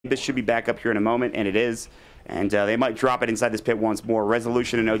This should be back up here in a moment, and it is. And they might drop it inside this pit once more.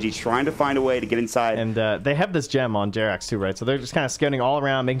 Resolution and OG trying to find a way to get inside. And they have this gem on Jerax too, right? So they're just kind of scouting all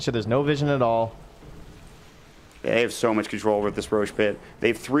around, making sure there's no vision at all. Yeah, they have so much control over this Roche pit. They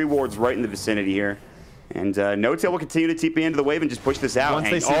have 3 wards right in the vicinity here. And Notail will continue to TP into the wave and just push this out.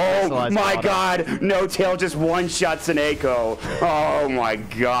 Oh my god! Notail just one-shot Sonneiko. Oh my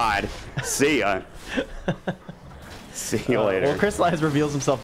god. See ya. See you later. Well, Crystallize reveals himself